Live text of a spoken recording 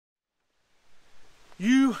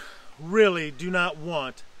You really do not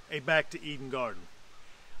want a Back to Eden garden.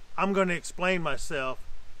 I'm going to explain myself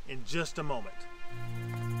in just a moment.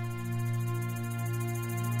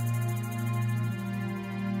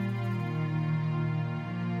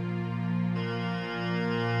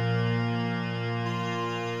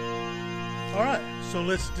 Alright, so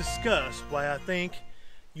let's discuss why I think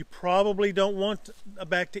you probably don't want a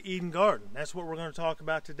Back to Eden garden. That's what we're going to talk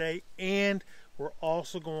about today, and we're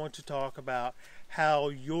also going to talk about how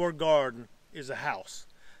your garden is a house.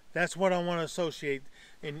 That's what I want to associate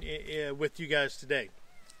with you guys today.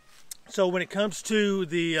 So when it comes to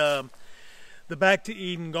the Back to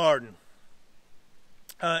Eden garden,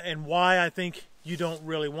 and why I think you don't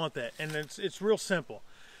really want that, and it's real simple.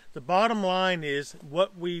 The bottom line is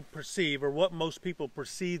what we perceive, or what most people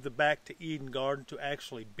perceive the Back to Eden garden to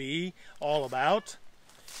actually be all about.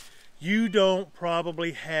 You don't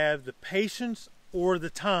probably have the patience or the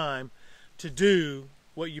time to do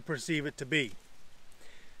what you perceive it to be.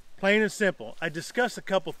 Plain and simple. I discussed a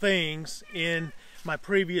couple things in my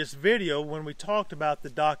previous video when we talked about the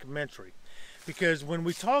documentary. Because when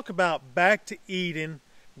we talk about Back to Eden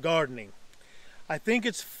gardening, I think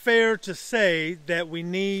it's fair to say that we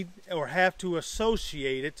need or have to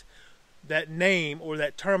associate it, that name or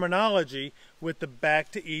that terminology, with the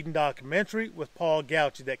Back to Eden documentary with Paul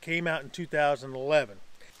Gauci that came out in 2011.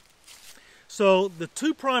 So the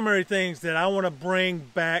two primary things that I want to bring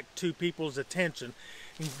back to people's attention,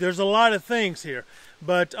 there's a lot of things here,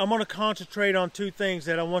 but I'm going to concentrate on two things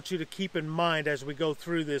that I want you to keep in mind as we go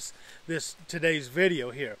through today's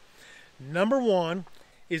video here. Number one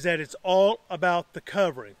is that it's all about the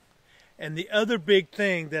covering. And the other big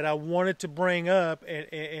thing that I wanted to bring up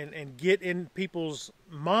and get in people's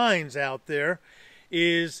minds out there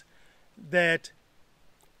is that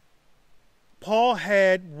Paul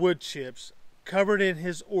had wood chips covered in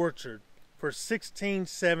his orchard for 16,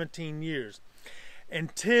 17 years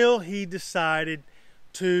until he decided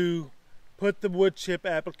to put the wood chip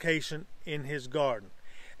application in his garden.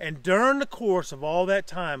 And during the course of all that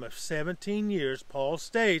time of 17 years, Paul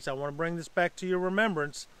states, I want to bring this back to your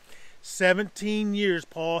remembrance, 17 years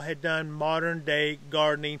Paul had done modern day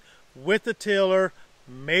gardening with a tiller,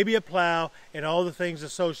 maybe a plow, and all the things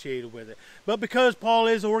associated with it. But because Paul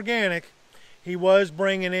is organic, he was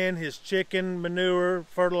bringing in his chicken manure,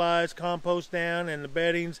 fertilized compost down, and the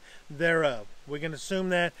beddings thereof. We can assume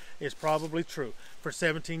that is probably true for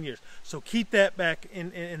 17 years. So keep that back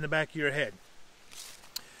in the back of your head.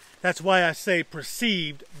 That's why I say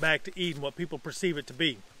perceived Back to Eden, what people perceive it to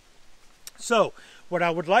be. So what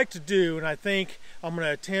I would like to do, and I think I'm going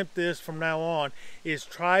to attempt this from now on, is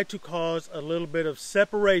try to cause a little bit of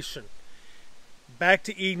separation. Back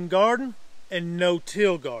to Eden garden and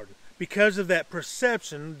no-till garden. Because of that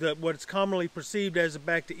perception, that what's commonly perceived as a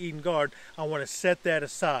Back to Eden garden, I want to set that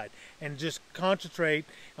aside and just concentrate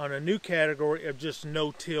on a new category of just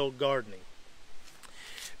no-till gardening.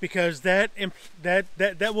 Because that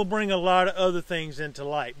will bring a lot of other things into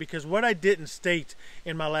light. Because what I didn't state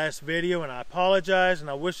in my last video, and I apologize and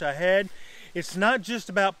I wish I had, it's not just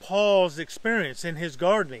about Paul's experience in his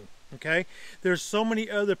gardening. Okay, there's so many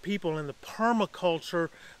other people in the permaculture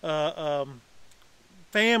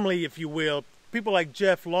family, if you will, people like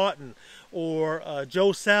Jeff Lawton or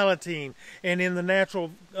Joe Salatin, and in the natural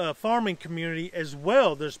farming community as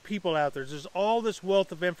well. There's people out there. There's all this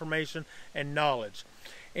wealth of information and knowledge.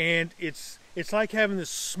 And it's like having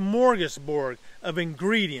this smorgasbord of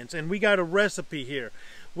ingredients, and we got a recipe here.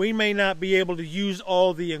 We may not be able to use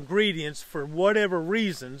all the ingredients for whatever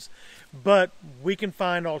reasons, but we can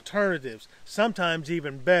find alternatives, sometimes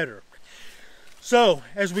even better. So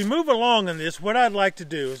as we move along in this, what I'd like to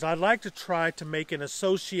do is I'd like to try to make an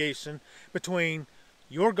association between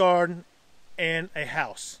your garden and a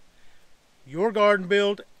house. Your garden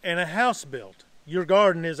build and a house build. Your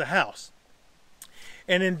garden is a house.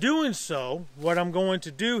 And in doing so, what I'm going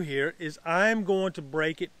to do here is I'm going to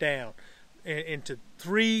break it down into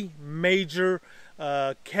three major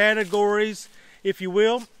categories, if you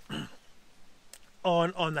will,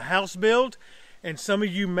 on the house build. And some of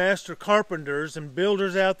you master carpenters and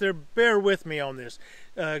builders out there, bear with me on this.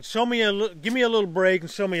 Give me a little break and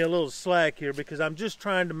show me a little slack here, because I'm just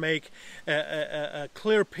trying to make a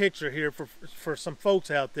clear picture here for some folks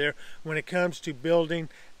out there when it comes to building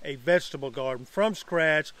a vegetable garden from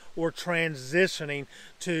scratch or transitioning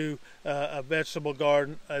to a vegetable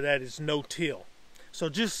garden that is no-till. So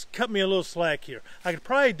just cut me a little slack here. I could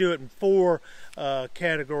probably do it in four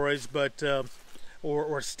categories, but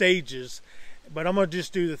or stages, but I'm going to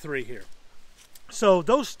just do the three here. So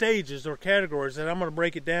those stages or categories that I'm going to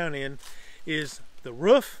break it down in is the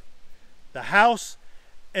roof, the house,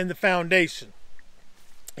 and the foundation.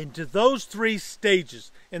 into those 3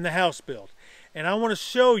 stages in the house build. And I want to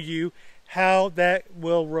show you how that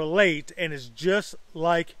will relate and is just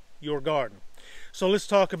like your garden. So let's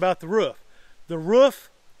talk about the roof. The roof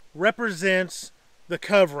represents the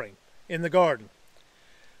covering in the garden.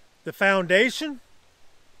 The foundation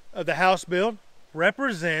of the house build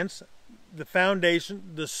represents the foundation,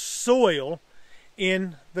 the soil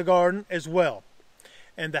in the garden as well.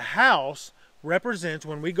 And the house represents,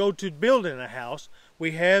 when we go to building a house,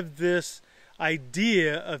 we have this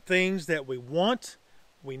idea of things that we want,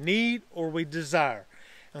 we need, or we desire.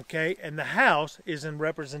 Okay, and the house is in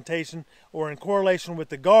representation or in correlation with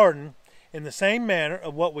the garden in the same manner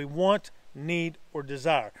of what we want, need, or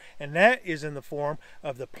desire. And that is in the form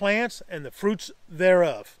of the plants and the fruits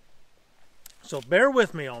thereof. So bear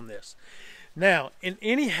with me on this. Now, in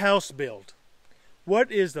any house build, what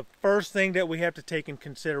is the first thing that we have to take in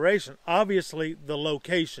consideration? Obviously, the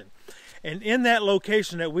location. And in that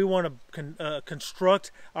location that we want to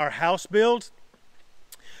construct our house build,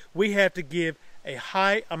 we have to give a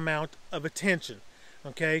high amount of attention,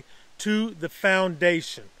 okay, to the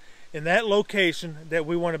foundation in that location that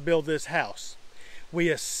we want to build this house. We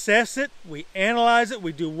assess it, we analyze it,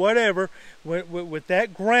 we do whatever with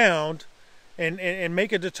that ground and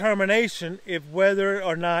make a determination if whether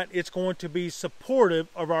or not it's going to be supportive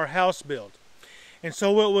of our house build. And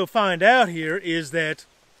so what we'll find out here is that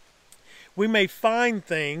we may find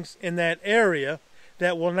things in that area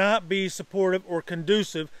that will not be supportive or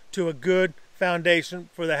conducive to a good foundation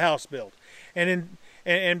for the house build.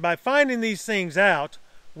 And by finding these things out,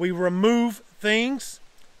 we remove things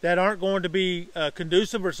that aren't going to be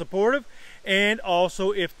conducive or supportive. And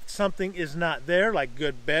also, if something is not there, like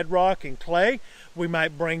good bedrock and clay, we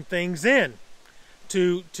might bring things in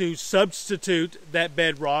to substitute that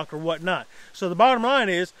bedrock or whatnot. So the bottom line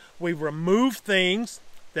is we remove things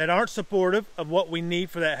that aren't supportive of what we need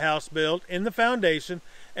for that house build in the foundation,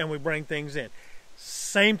 and we bring things in.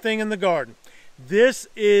 Same thing in the garden. This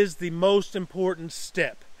is the most important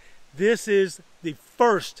step. This is the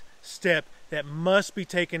first step that must be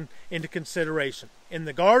taken into consideration in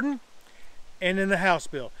the garden and in the house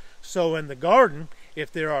build. So in the garden,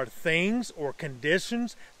 if there are things or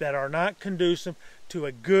conditions that are not conducive to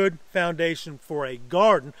a good foundation for a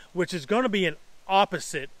garden, which is going to be an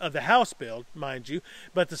opposite of the house build, mind you,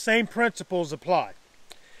 but the same principles apply,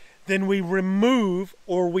 then we remove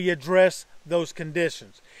or we address those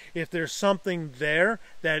conditions. If there's something there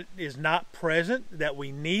that is not present that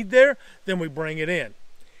we need there, then we bring it in.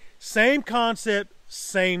 Same concept,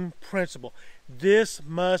 same principle. This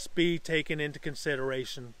must be taken into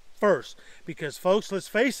consideration first, because folks, let's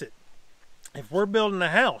face it, if we're building a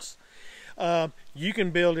house, you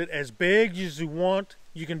can build it as big as you want.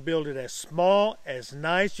 You can build it as small, as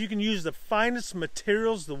nice. You can use the finest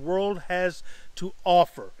materials the world has to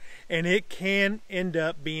offer, and it can end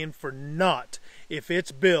up being for naught if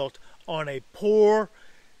it's built on a poor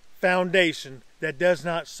foundation that does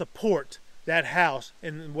not support that house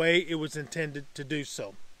in the way it was intended to do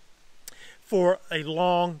so for a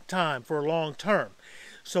long time, for a long term.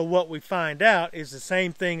 So what we find out is the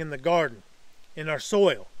same thing in the garden, in our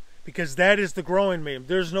soil, because that is the growing medium.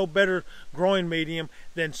 There's no better growing medium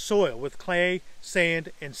than soil with clay,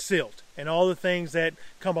 sand, and silt, and all the things that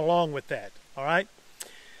come along with that. All right?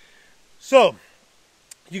 So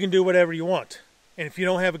you can do whatever you want. And if you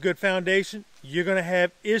don't have a good foundation, you're going to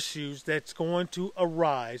have issues that's going to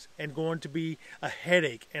arise and going to be a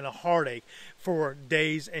headache and a heartache for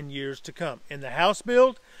days and years to come in the house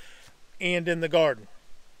build and in the garden.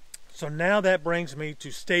 So now that brings me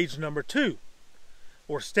to stage number 2,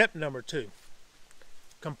 or step number 2.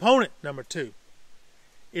 Component number 2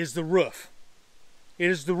 is the roof.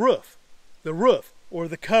 It is the roof or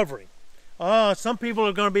the covering. Some people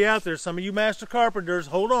are going to be out there, some of you master carpenters,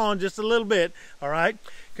 hold on just a little bit, all right?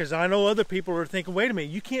 Because I know other people are thinking, wait a minute,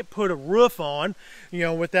 you can't put a roof on,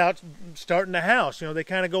 without starting the house. They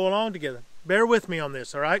kind of go along together. Bear with me on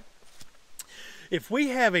this, all right? If we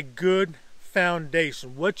have a good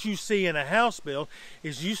foundation, what you see in a house build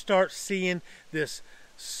is you start seeing this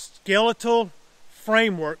skeletal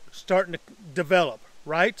framework starting to develop,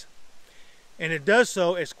 right? And it does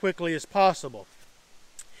so as quickly as possible.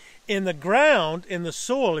 In the ground, in the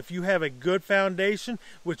soil, if you have a good foundation,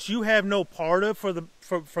 which you have no part of for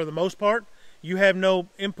the most part, you have no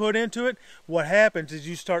input into it, what happens is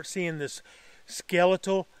you start seeing this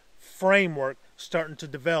skeletal framework starting to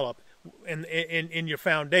develop in your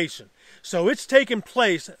foundation. So it's taking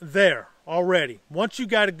place there already. Once you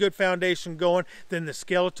got a good foundation going, then the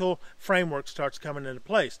skeletal framework starts coming into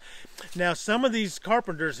place. Now, some of these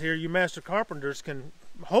carpenters here, you master carpenters, can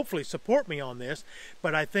hopefully support me on this,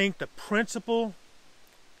 but I think the principal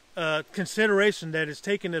consideration that is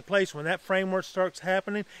taking place when that framework starts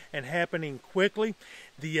happening and happening quickly,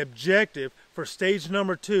 the objective for stage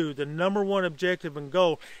number 2, the number 1 objective and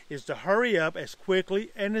goal, is to hurry up as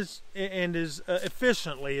quickly and as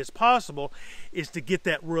efficiently as possible, is to get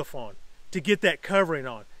that roof on, to get that covering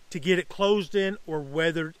on, to get it closed in or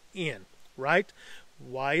weathered in, right?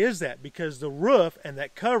 Why is that? Because the roof and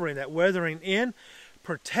that covering, that weathering in,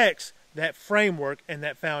 protects that framework and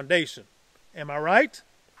that foundation. Am I right?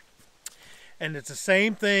 And it's the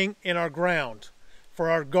same thing in our ground for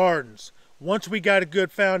our gardens. Once we got a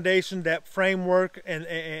good foundation, that framework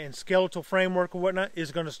and skeletal framework and whatnot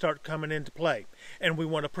is going to start coming into play. And we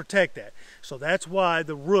want to protect that. So that's why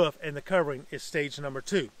the roof and the covering is stage number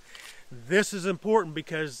 2. This is important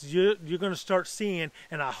because you're going to start seeing,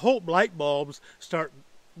 and I hope light bulbs start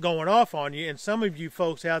going off on you. And some of you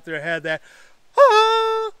folks out there had that,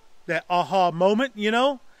 that aha moment, you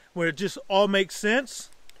know, where it just all makes sense.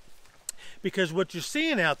 Because what you're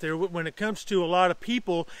seeing out there when it comes to a lot of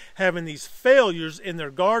people having these failures in their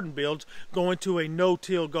garden builds, going to a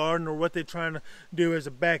no-till garden or what they're trying to do as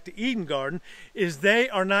a back to Eden garden, is they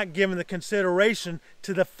are not giving the consideration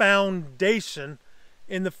to the foundation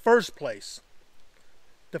in the first place.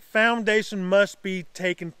 The foundation must be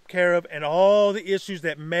taken care of and all the issues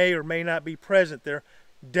that may or may not be present there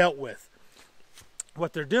dealt with.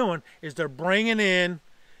 What they're doing is they're bringing in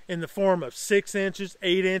the form of 6 inches,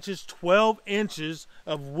 8 inches, 12 inches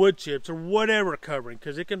of wood chips or whatever covering,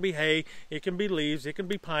 because it can be hay, it can be leaves, it can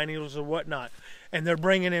be pine needles or whatnot, and they're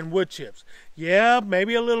bringing in wood chips. Yeah,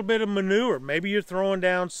 maybe a little bit of manure, maybe you're throwing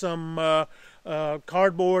down some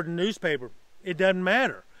cardboard and newspaper. It doesn't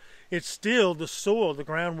matter. It's still the soil, the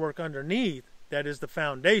groundwork underneath, that is the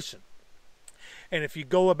foundation. And if you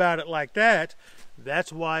go about it like that,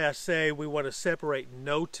 that's why I say we want to separate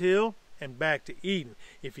no-till and back to Eden.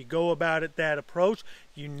 If you go about it that approach,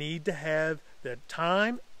 you need to have the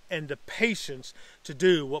time and the patience to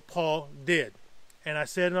do what Paul did. And I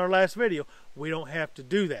said in our last video, we don't have to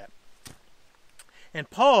do that.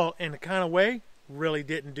 And Paul, in a kind of way, really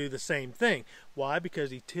didn't do the same thing. Why?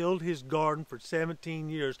 Because he tilled his garden for 17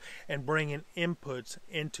 years and bringing inputs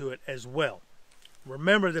into it as well.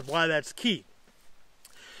 Remember why that's key.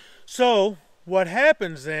 So what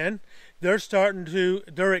happens then, they're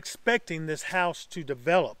expecting this house to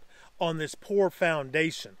develop on this poor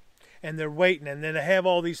foundation. And they're waiting, and then they have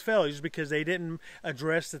all these failures because they didn't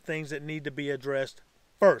address the things that need to be addressed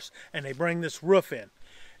first. And they bring this roof in.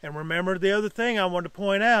 And remember, the other thing I want to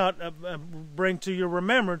point out, bring to your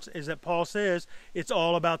remembrance, is that Paul says it's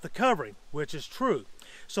all about the covering, which is true.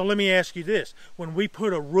 So let me ask you this. When we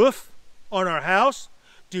put a roof on our house,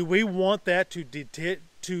 do we want that to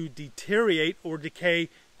deteriorate or decay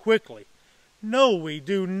quickly? No, we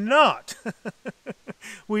do not.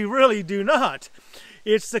 We really do not.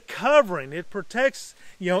 It's the covering. It protects,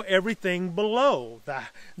 everything below.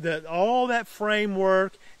 All that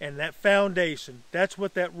framework and that foundation, that's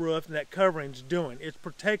what that roof and that covering's doing. It's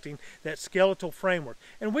protecting that skeletal framework.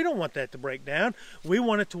 And we don't want that to break down. We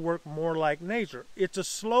want it to work more like nature. It's a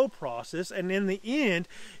slow process, and in the end,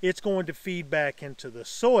 it's going to feed back into the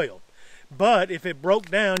soil. But if it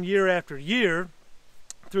broke down year after year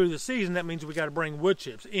through the season, that means we got to bring wood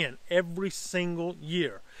chips in every single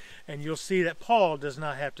year. And you'll see that Paul does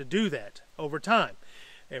not have to do that over time.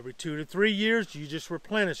 Every 2 to 3 years, you just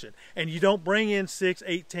replenish it. And you don't bring in 6,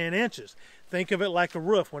 8, 10 inches. Think of it like a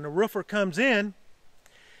roof. When a roofer comes in,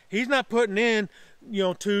 he's not putting in,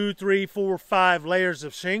 2, 3, 4, 5 layers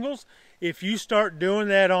of shingles. If you start doing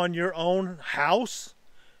that on your own house,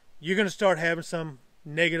 you're going to start having some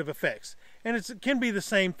negative effects. And it can be the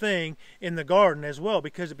same thing in the garden as well,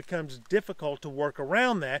 because it becomes difficult to work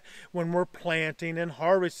around that when we're planting and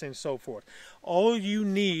harvesting and so forth. All you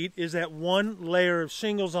need is that 1 layer of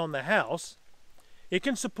shingles on the house. It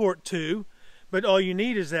can support 2, but all you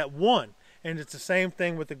need is that 1. And it's the same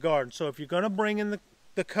thing with the garden. So if you're going to bring in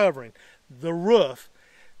the covering, the roof,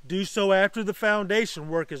 do so after the foundation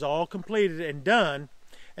work is all completed and done,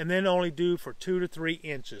 and then only do for 2 to 3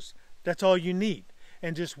 inches. That's all you need.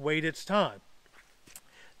 And just wait its time.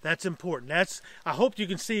 That's important. I hope you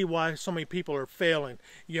can see why so many people are failing,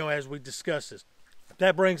 as we discuss this.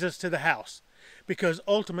 That brings us to the house. Because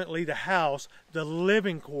ultimately the house, the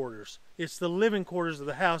living quarters, it's the living quarters of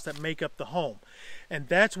the house that make up the home. And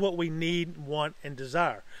that's what we need, want, and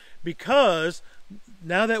desire. Because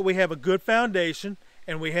now that we have a good foundation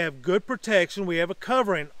and we have good protection, we have a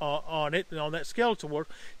covering on it and on that skeletal work,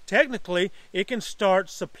 technically it can start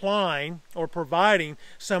supplying or providing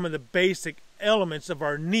some of the basic elements of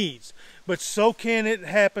our needs. But so can it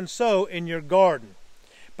happen in your garden,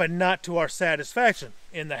 but not to our satisfaction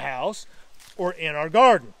in the house or in our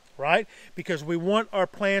garden. right? Because we want our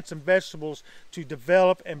plants and vegetables to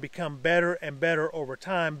develop and become better and better over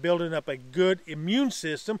time, building up a good immune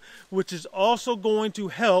system, which is also going to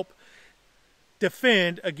help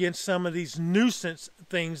defend against some of these nuisance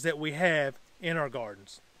things that we have in our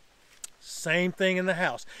gardens. Same thing in the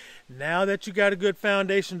house. Now that you got a good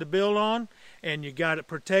foundation to build on and you got it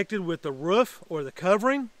protected with the roof or the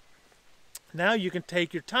covering, now you can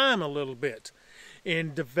take your time a little bit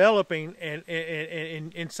in developing and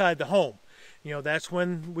inside the home. You know, that's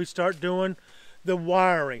when we start doing the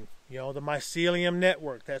wiring, you know, the mycelium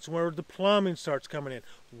network. That's where the plumbing starts coming in.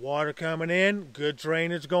 Water coming in, good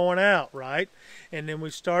drainage going out, right? And then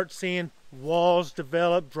we start seeing walls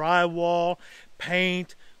develop, drywall,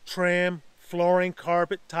 paint, trim, flooring,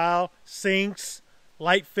 carpet, tile, sinks,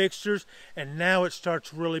 light fixtures, and now it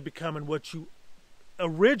starts really becoming what you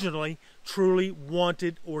originally truly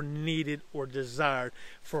wanted or needed or desired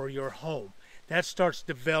for your home. That starts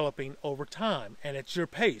developing over time, and it's your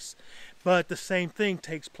pace. But the same thing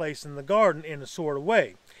takes place in the garden in a sort of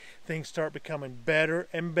way. Things start becoming better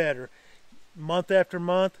and better month after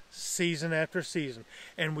month, season after season.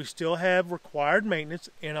 And we still have required maintenance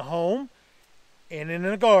in a home and in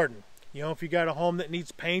a garden. You know, if you got a home that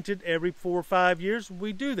needs painted every 4 or 5 years,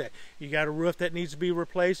 we do that. You got a roof that needs to be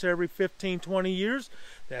replaced every 15, 20 years,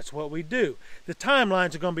 that's what we do. The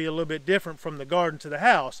timelines are going to be a little bit different from the garden to the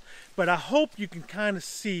house, but I hope you can kind of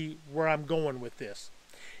see where I'm going with this.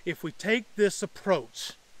 If we take this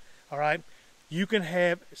approach, all right, you can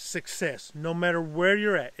have success no matter where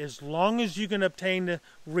you're at, as long as you can obtain the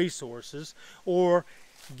resources or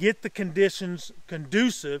get the conditions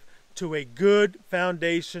conducive to a good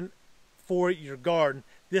foundation for your garden.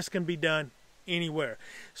 This can be done anywhere.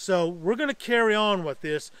 So we're going to carry on with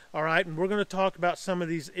this, all right, and we're going to talk about some of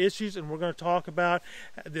these issues, and we're going to talk about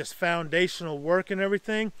this foundational work and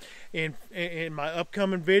everything in my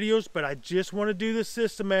upcoming videos. But I just want to do this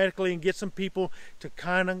systematically and get some people to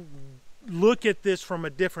kind of look at this from a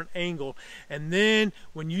different angle. And then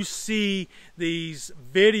when you see these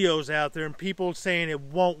videos out there and people saying it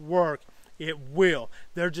won't work, it will.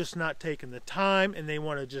 They're just not taking the time, and they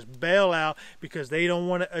want to just bail out because they don't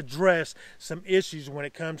want to address some issues when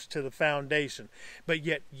it comes to the foundation. But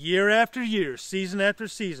yet, year after year, season after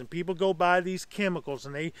season, people go buy these chemicals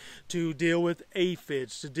and to deal with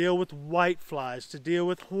aphids, to deal with whiteflies, to deal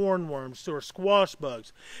with hornworms or squash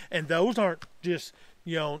bugs. And those aren't just,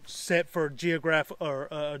 you know, set for geographic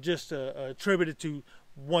or just attributed to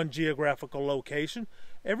one geographical location.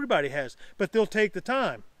 Everybody has, but they'll take the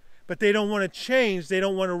time. But they don't want to change. They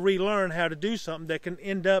don't want to relearn how to do something that can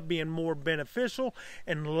end up being more beneficial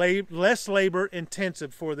and less labor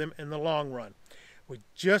intensive for them in the long run. We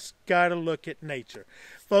just got to look at nature.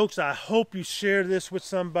 Folks, I hope you share this with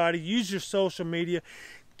somebody. Use your social media.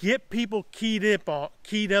 Get people keyed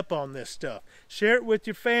up on this stuff. Share it with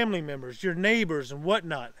your family members, your neighbors, and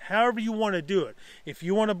whatnot. However you want to do it. If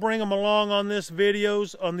you want to bring them along on these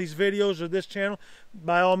videos or this channel,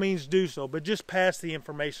 by all means do so. But just pass the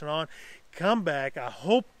information on. Come back. I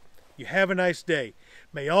hope you have a nice day.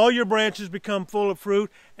 May all your branches become full of fruit,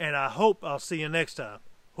 and I hope I'll see you next time.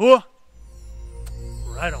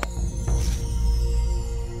 Right on.